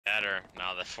better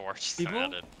now that Forge is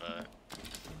added, but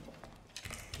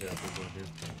yeah, people do.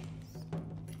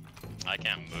 I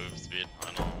can't move speed.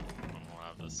 I don't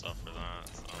have the stuff for that.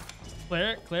 So.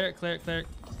 Cleric.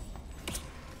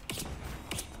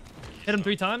 Hit him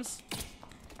 3 times.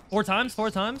 4 times.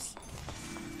 There's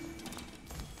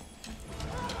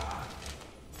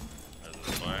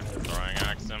this boy. Throwing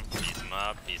axe him.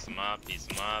 Piece him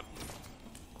up.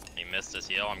 He missed his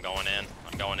heal. I'm going in.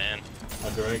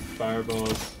 A direct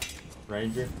fireballs.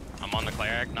 Ranger. I'm on the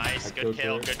cleric. Nice. Good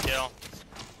kill.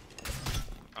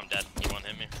 I'm dead. He won't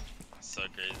hit me. So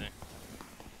crazy.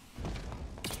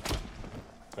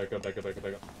 Back up.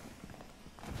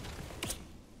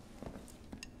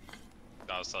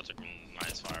 That was such a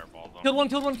nice fireball though. Killed one.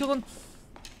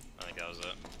 I think that was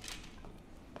it.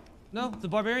 No, the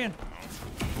barbarian. Oh.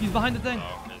 He's behind the thing.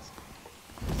 Oh,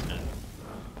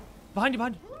 Behind you.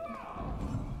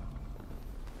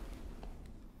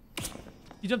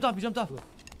 He jumped off.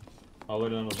 All the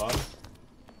way down the bottom.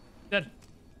 Dead.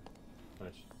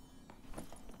 Nice.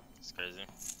 it's crazy.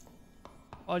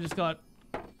 Oh, I just got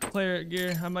cleric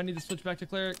gear. I might need to switch back to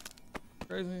cleric.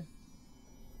 Crazy.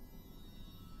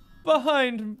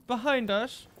 Behind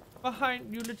us.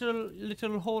 Behind you,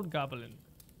 little hold goblin.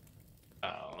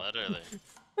 Literally.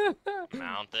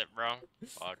 Mount it, bro.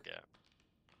 Fuck it.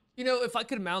 You know, if I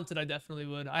could mount it, I definitely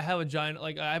would. I have a giant,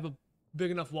 like, I have a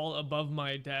big enough wall above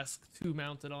my desk to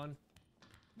mount it on.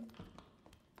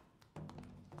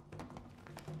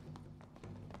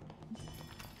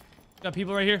 Got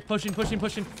people right here, pushing. I'm not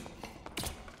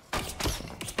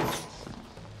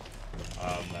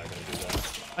gonna do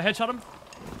that. I headshot him.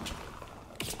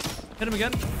 Hit him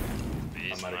again.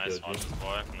 Beast, I might have nice killed you.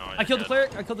 boy. No, I killed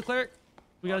the cleric.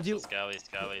 We gotta deal. Scally.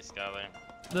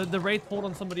 The wraith pulled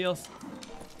on somebody else.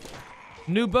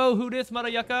 New bow, who this,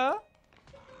 Marayaka?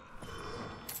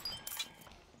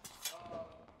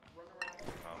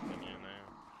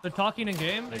 They're talking in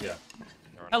game. There you go.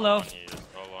 Hello.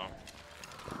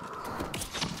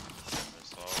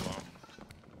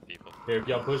 People. Here, if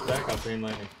y'all push back, I'll train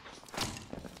lightning.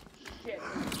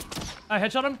 I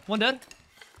headshot him. One dead.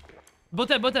 Both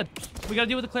dead. We gotta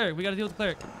deal with the cleric.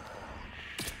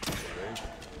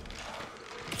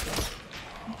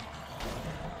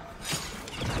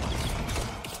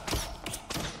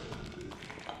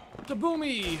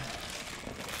 Kaboomy!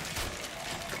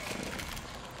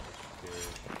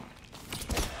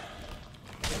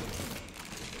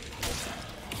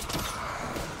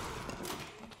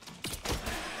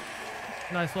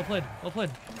 Nice, well played.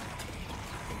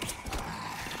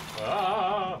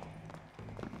 Ah!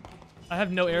 I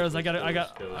have no arrows. I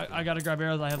gotta grab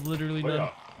arrows. I have literally none.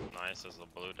 Nice, is the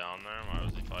blue down there? Why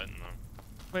was he fighting them?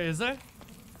 Wait, is there? I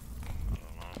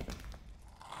don't know.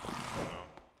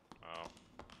 Oh.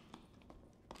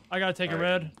 I gotta take a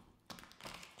red.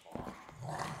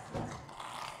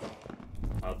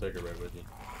 I'll take a red with you.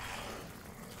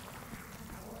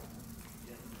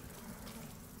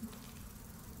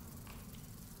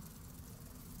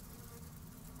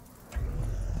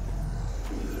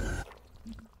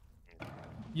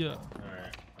 Yeah.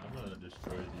 Alright, I'm gonna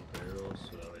destroy these barrels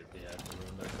so that way they have to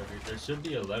run back over here. There should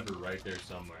be a lever right there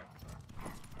somewhere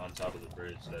on top of the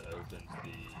bridge that opens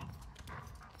the...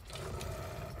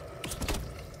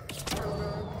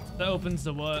 That opens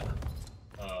the what?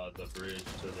 The bridge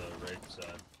to the right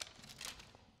side.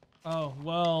 Oh,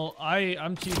 well,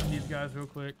 I'm cheating these guys real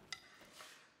quick.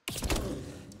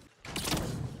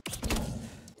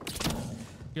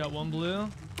 Got one blue.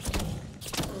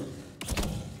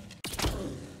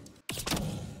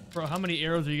 Bro, how many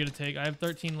arrows are you gonna take? I have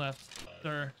 13 left,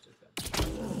 sir.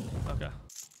 Okay.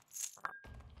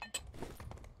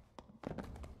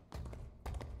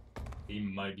 He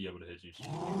might be able to hit you.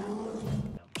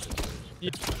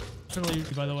 Yeah, definitely,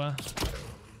 by the way.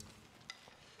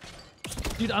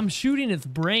 Dude, I'm shooting its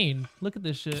brain. Look at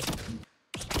this shit.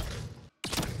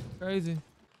 Crazy.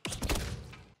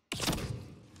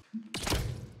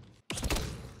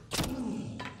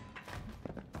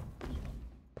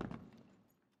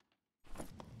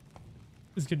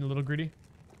 It's getting a little greedy.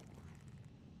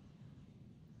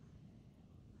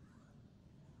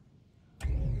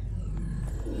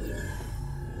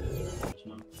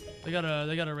 They got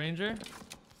a ranger.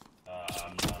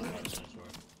 I'm not 100% sure.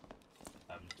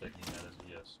 I'm taking that as a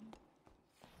yes.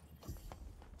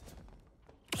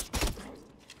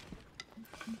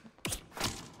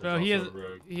 Bro,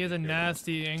 he has a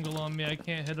nasty angle on me. I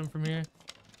can't hit him from here.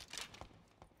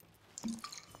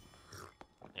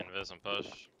 Invis and push.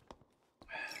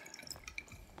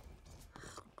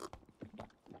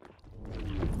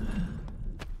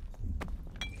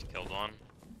 Killed one.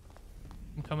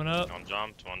 I'm coming up. One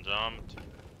jumped.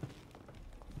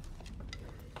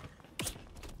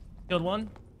 Killed one.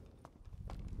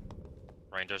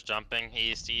 Ranger's jumping.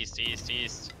 East, east, east,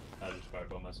 east. I just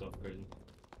fireball myself crazy.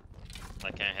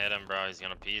 I can't hit him, bro. He's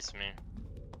gonna piece me.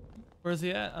 Where's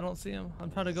he at? I don't see him. I'm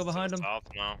trying to go behind him. South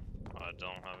now. I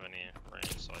don't have any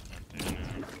range, so I can't do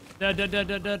anything. Dead, dead, dead,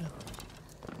 dead, dead.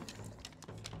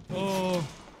 Oh.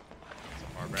 It's a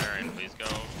barbarian. Please go.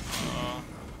 Push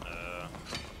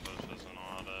isn't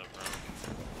all that, bro.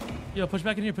 Yo, push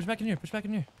back in here. Push back in here. Push back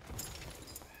in here.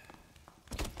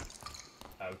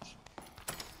 Ouch.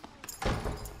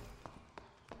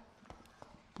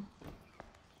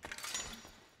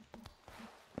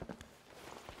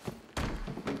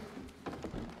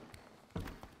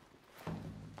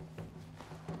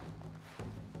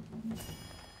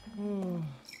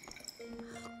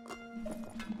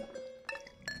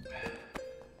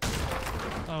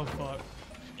 Oh fuck.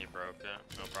 He broke it.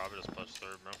 No, probably just push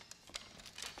through, bro.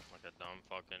 Like a dumb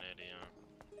fucking idiot.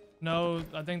 No,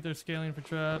 I think they're scaling for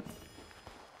trap.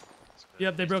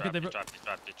 Yep, they broke it. They broke. He's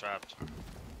trapped. He's trapped.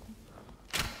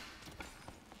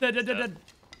 Dead, dead, dead, dead.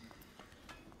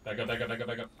 Back up, back up, back up,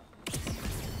 back up.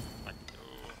 Like,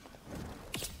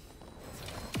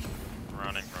 I'm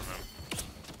running from him.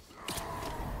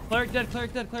 Cleric dead,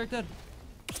 cleric dead, cleric dead.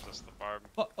 Is this the barb?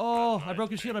 Oh, I broke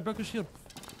his shield. I broke his shield.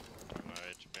 No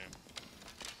HP.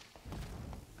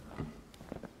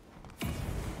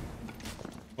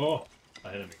 Oh! I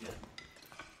hit him again.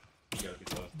 You gotta be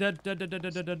close. Dead, dead, dead, dead,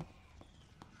 dead, dead, dead.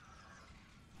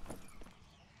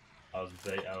 I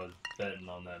was betting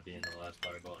on that being the last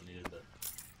fireball I needed, but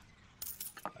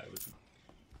I was.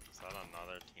 Is that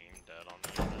another team dead on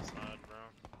the other side, bro?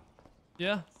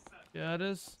 Yeah, yeah, it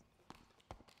is.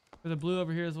 There's a blue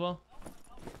over here as well.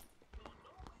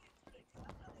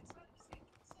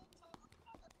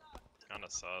 It's kinda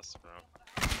sus, bro.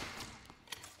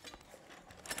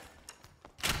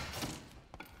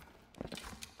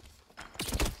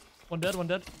 One dead, one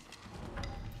dead.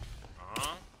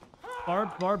 Huh?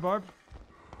 Barb, barb, barb.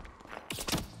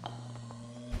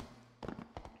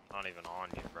 Not even on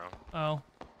you, bro. Oh,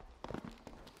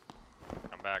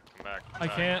 Come back, come back. Come I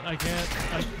back. can't, I can't.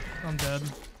 I'm dead.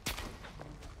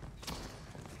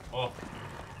 Oh!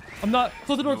 I'm not.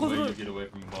 Close the door, No close way the you door. get away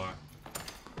from the bar.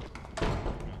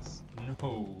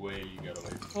 No way you got away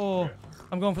from the Oh, bar.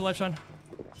 I'm going for life shine.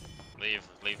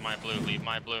 Leave my blue, leave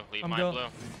my blue, leave I'm my going. blue.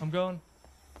 I'm going.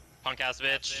 Punk ass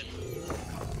bitch.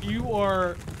 You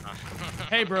are.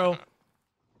 Hey, bro.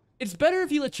 It's better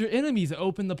if you let your enemies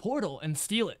open the portal and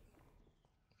steal it.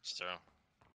 It's true.